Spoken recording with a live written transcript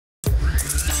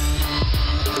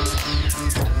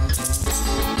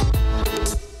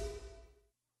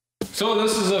So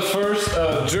this is the first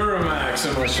Duramax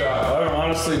in my shop. I've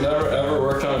honestly never ever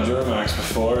worked on a Duramax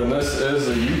before, and this is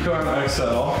a Yukon XL.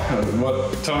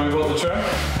 Tell me about the truck.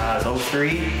 It's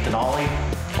 03 Denali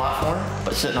platform,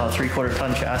 but sitting on a 3/4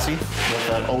 ton chassis with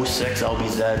that 06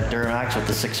 LBZ Duramax with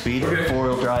the 6-speed. Okay.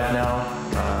 4-wheel drive now.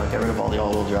 Get rid of all the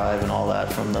all-wheel drive and all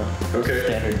that from the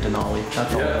standard Denali.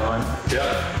 That's all gone.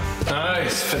 Yeah.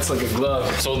 Nice, fits like a glove.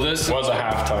 So this was a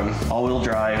half-ton. All-wheel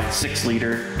drive,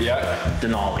 6-liter. Yeah.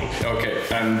 Denali. Okay,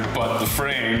 but the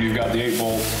frame, you've got the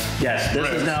 8-bolt. Yes, this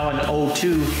is now an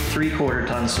 02 3/4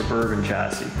 ton Suburban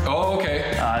chassis. Oh,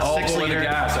 okay. 6-liter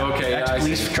gas. Okay.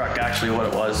 Ex-police truck, actually, what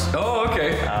it was. Oh,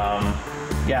 okay.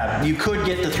 Yeah, you could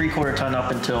get the 3/4 ton up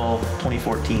until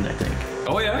 2014, I think.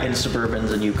 Oh, yeah? In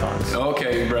Suburbans and Yukons.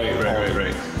 Okay,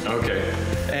 right. Okay.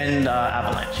 And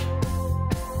Avalanche.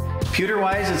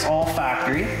 Computer-wise, it's all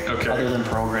factory, other than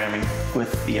programming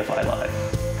with EFI Live.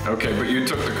 Okay, but you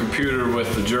took the computer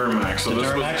with the Duramax, so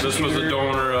this was the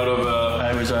donor out of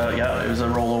it was a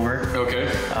rollover. Okay.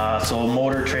 So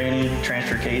motor, training,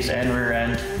 transfer case, and rear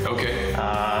end. Okay.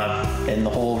 And the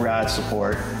whole rad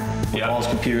support. With all its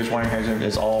computers, wiring harness,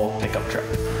 is all pickup truck.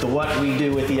 So what we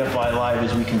do with EFI Live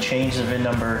is we can change the VIN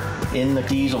number in the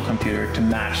diesel computer to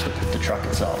match the truck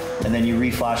itself. And then you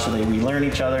reflash so they relearn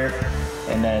each other.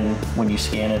 And then when you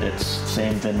scan it, it's the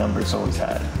same VIN number it's always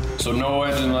had. So no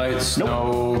engine lights,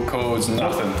 no codes,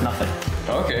 nothing? Nothing.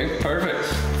 Okay, perfect.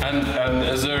 And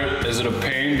is it a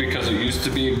pain because it used to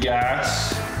be a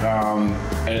gas?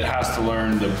 It has to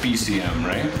learn the BCM,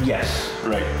 right? Yes.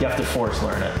 Right. You have to force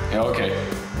learn it. Okay.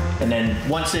 And then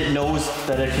once it knows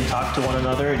that it can talk to one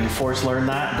another and you force learn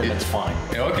that, then it's fine.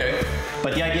 Okay.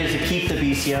 But the idea is to keep the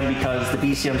BCM because the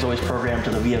BCM is always programmed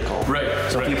to the vehicle. Right.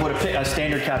 So if you put a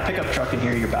standard cab pickup truck in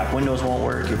here, your back windows won't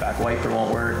work, your back wiper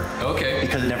won't work. Okay.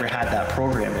 Because it never had that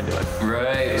program into it.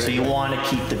 Right. So you want to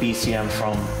keep the BCM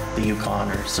from the Yukon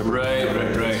or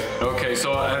Suburban. Right. Okay.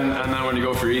 So and then when you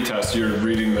go for e-test, you're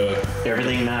reading the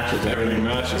everything matches. Everything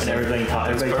matches. And everybody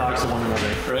talks to one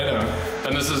another. Right on.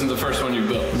 And this isn't the first one you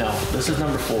built. No, this is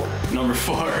number 4. Number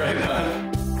 4, right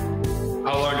on.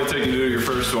 How long did it take you to do your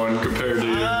first one compared to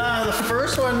the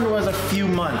first one was a few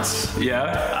months.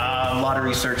 Yeah? A lot of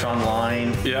research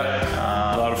online.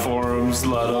 Yeah. A lot of forums. A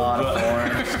lot of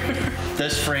forums.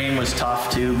 This frame was tough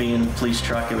too, being a police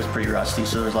truck. It was pretty rusty,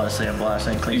 so there was a lot of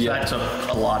sandblasting and cleaning. That took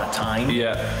a lot of time.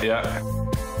 Yeah.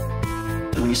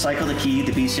 When you cycle the key,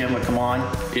 the BCM would come on.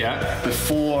 Yeah.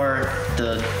 Before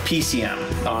the PCM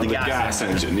of the gas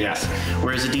engine. Yes.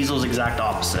 Whereas the diesel is exact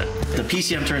opposite. The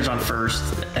PCM turns on first,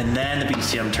 and then the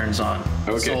BCM turns on.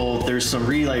 Okay. So there's some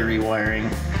relay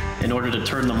rewiring in order to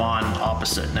turn them on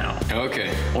opposite now.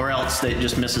 Okay. Or else it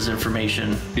just misses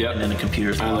information. Yep. And then the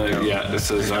computer's locked out. Yeah, this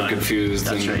is, I'm confused.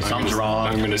 That's right, something's wrong.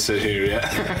 I'm gonna sit here,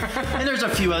 And there's a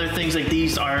few other things, like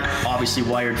these aren't obviously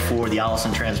wired for the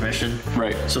Allison transmission.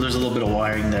 Right. So there's a little bit of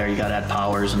wiring there. You gotta add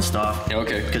powers and stuff.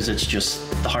 Okay. Because it's just,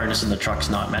 the harness in the truck's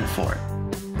not meant for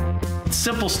it.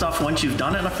 Simple stuff once you've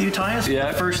done it a few times.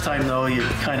 Yeah. The first time though, you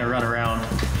kind of run around.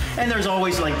 And there's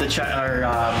always like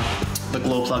the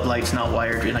glow plug light's not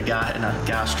wired in a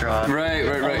gas truck. Right.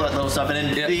 All that little stuff.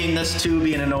 And then being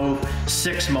an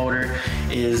 06 motor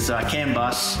is CAN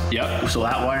bus. Yep. So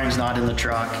that wiring's not in the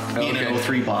truck. Being an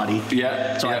 03 body.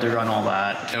 Yeah. So I had to run all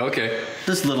that. Okay.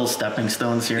 Just little stepping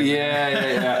stones here.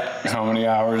 Yeah. How many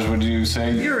hours would you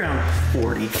say? You're around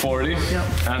 40. 40? Yep.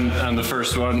 And the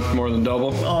first one, more than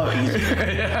double? Oh, easy.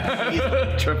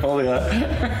 Triple, yeah.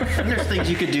 And there's things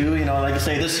you could do, like I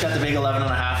say, this has got the big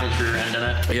 11.5-inch rear end in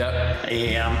it. Yeah.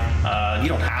 AAM. You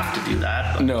don't have to do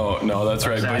that. No, that's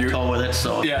right. But you tow with it,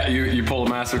 so. Yeah, you pull a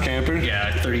massive camper?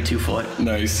 Yeah, 32 foot.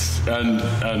 Nice.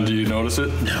 And do you notice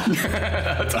it? No.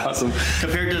 That's awesome.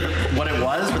 Compared to what it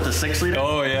was with the 6-liter?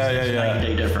 Oh, yeah.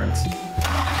 9-day difference.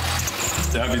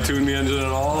 Have you tuned the engine at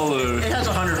all? Or? It has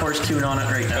a 100-horse tune on it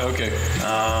right now. Okay.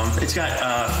 It's got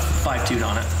 5 tune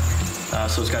on it.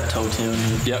 So it's got tow tune,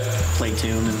 play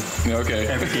tune, and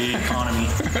everyday economy.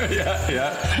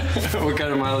 Yeah. What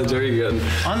kind of mileage are you getting?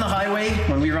 On the highway,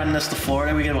 when we run this to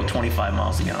Florida, we get about 25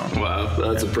 miles a gallon. Wow,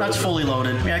 that's impressive. That's fully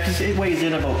loaded. Yeah, because it weighs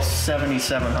in about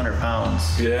 7,700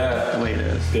 pounds. Yeah. The way it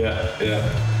is.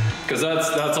 Yeah. Because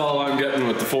that's all I'm getting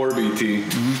with the 4BT.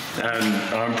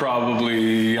 And I'm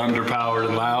probably underpowered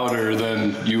and louder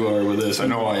than you are with this. I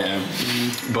know I am.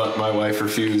 But my wife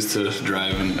refused to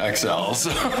drive an XL,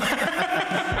 so.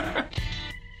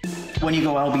 When you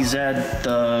go LBZ,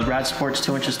 the rad support's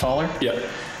 2 inches taller. Yeah.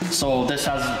 So this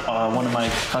has one of my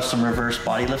custom reverse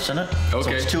body lifts in it. Okay. So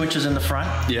it's 2 inches in the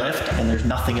front lift, and there's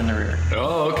nothing in the rear.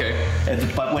 Oh, okay.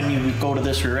 But when you go to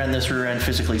this rear end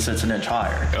physically sits an inch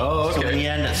higher. Oh, okay. So in the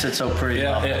end, it sits out pretty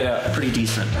well. Pretty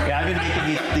decent. Yeah, I've been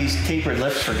making these tapered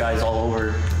lifts for guys all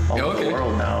over the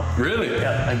world now. Really?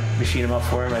 Yeah, I machine them up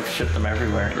for them. I've shipped them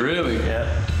everywhere. Really? Yeah.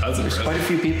 That's There's impressive. quite a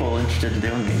few people interested in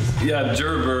doing these. Yeah,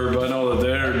 Gerberb, I know that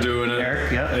they're doing it.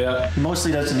 Eric, yeah. He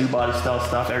mostly does the new body style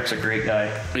stuff. Eric's a great guy.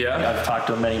 Yeah? I've talked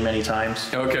to him many times.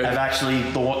 Okay. I've actually,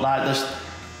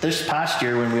 this past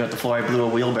year when we went to Florida, I blew a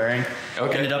wheel bearing.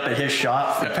 Okay. Ended up at his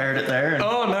shop, repaired it there. And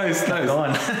oh, nice.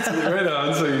 going. Right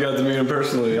on, so you got to meet him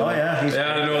personally. Oh, yeah.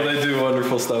 Yeah, I know they do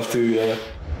wonderful stuff too, yeah.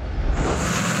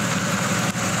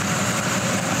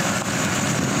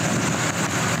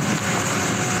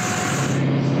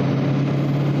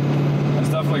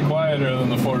 Definitely quieter than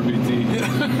the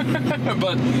 4BT,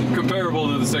 but comparable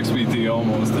to the 6BT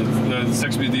almost. The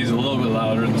 6BT is a little bit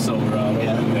louder in the Silverado.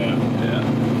 Yeah.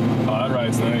 Oh, that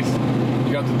ride's nice.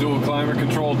 You got the dual climate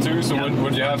control too, so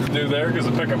what'd you have to do there? Because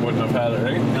the pickup wouldn't have had it,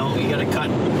 right? No, you gotta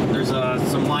cut. There's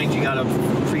some lines you gotta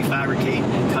prefabricate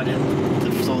and cut in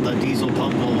so the diesel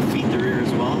pump will feed the rear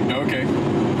as well. Okay.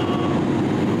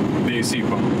 The AC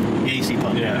pump. The AC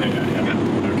pump. Yeah.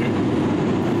 Okay.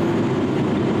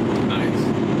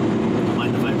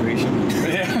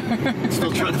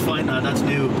 Still trying to find that. That's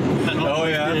new. Oh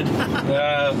yeah.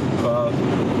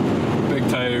 Big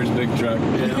tires, big truck.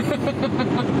 Yeah.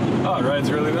 Oh, it rides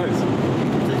really nice.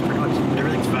 It's pretty much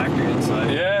everything's factory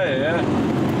inside. Yeah.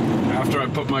 After I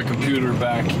put my computer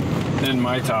back in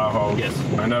my Tahoe,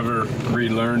 I never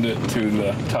relearned it to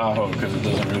the Tahoe because it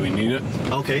doesn't really need it.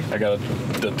 Okay. I got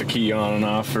the key on and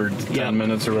off for 10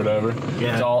 minutes or whatever.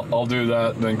 Yeah. So I'll do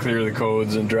that, then clear the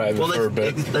codes and drive it for a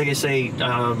bit. Like I say,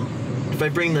 if I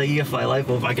bring the EFI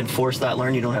LiPo, if I can force that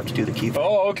learn, you don't have to do the key.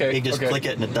 Oh, okay. You just click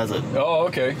it and it does it. Oh,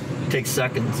 okay. It takes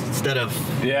seconds instead of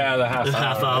the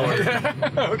half hour.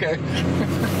 Okay.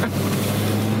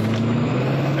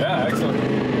 Yeah, excellent. I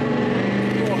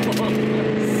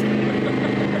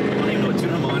don't even know what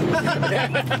tune I'm on.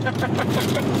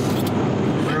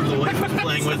 Whatever the wife was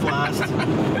playing with last.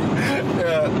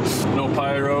 Yeah. No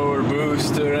pyro or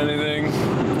boost or anything?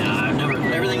 Nah, I've never.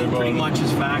 Everything pretty much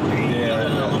is factory. Yeah. Other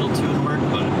than a little tune work,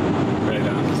 but. Right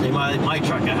on. See, my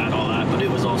truck, I had all that, but it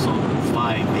was also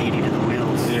 580 to the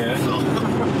wheels. Yeah. So.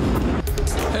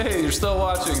 Hey, you're still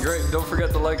watching. Great. Don't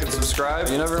forget to like and subscribe.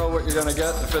 You never know what you're going to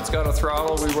get. If it's got a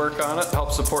throttle, we work on it.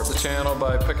 Help support the channel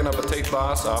by picking up a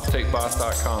Deboss off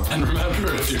tapeboss.com. And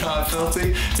remember, if you're not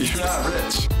filthy, you're not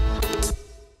rich.